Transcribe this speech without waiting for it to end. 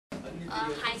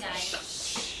Hi guys.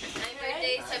 My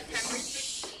birthday is September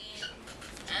 16th.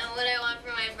 And what I want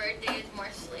for my birthday is more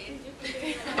sleep.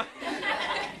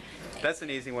 That's an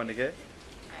easy one to get.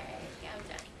 Alright, yeah, I'm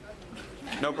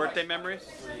done. No birthday memories?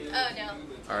 Oh no.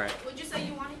 Alright. What'd you say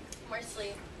you wanted? More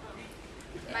sleep.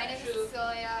 My name is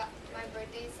Cecilia. My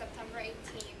birthday is September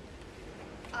 18th.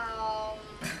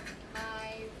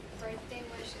 My birthday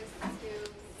wish is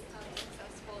to become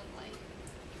successful in life.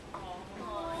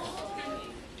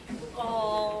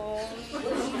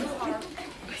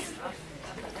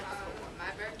 My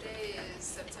birthday is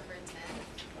September 10th,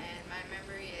 and my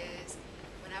memory is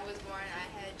when I was born, I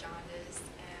had jaundice,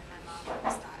 and my mom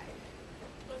almost died.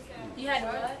 You had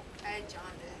what? I had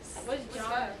jaundice. What's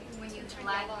jaundice? When you turn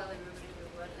Black yellow.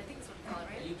 I think it's what you call it,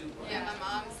 right? Yeah, my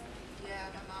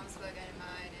mom's blood got in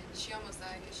mine, and she almost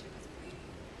died because she was bleeding.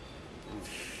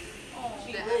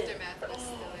 The aftermath was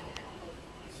still in it.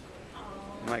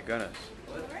 My goodness.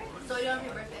 So you don't have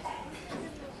your birthday?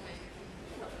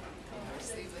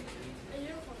 Sleep with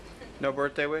it. No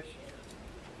birthday wish?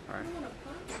 Alright.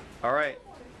 Alright.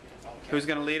 Who's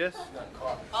gonna lead us?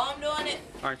 Oh, I'm doing it.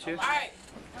 Aren't you? Alright.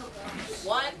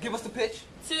 1, Give us the pitch.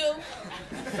 2,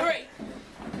 3.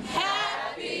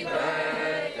 Happy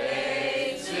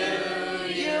birthday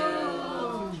to you.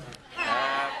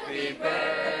 Happy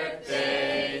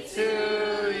birthday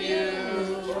to you.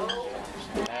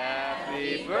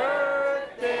 Happy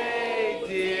birthday,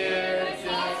 dear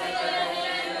John.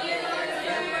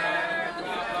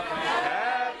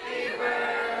 Happy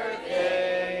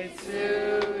birthday to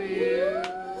you.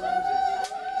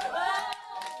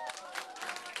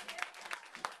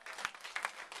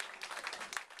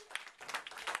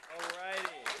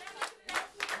 Alrighty.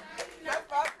 That's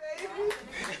my baby.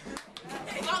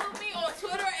 Follow me on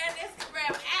Twitter and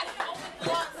Instagram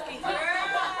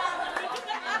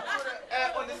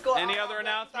Any other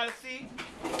announcements?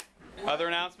 Other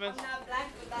announcements? I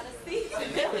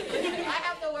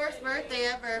have the worst birthday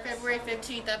ever, February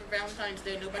 15th after Valentine's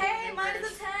Day. Nobody Hey, remembers.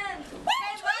 mine's the 10th.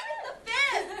 Hey, mine's the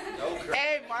 5th.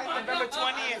 Hey, mine's the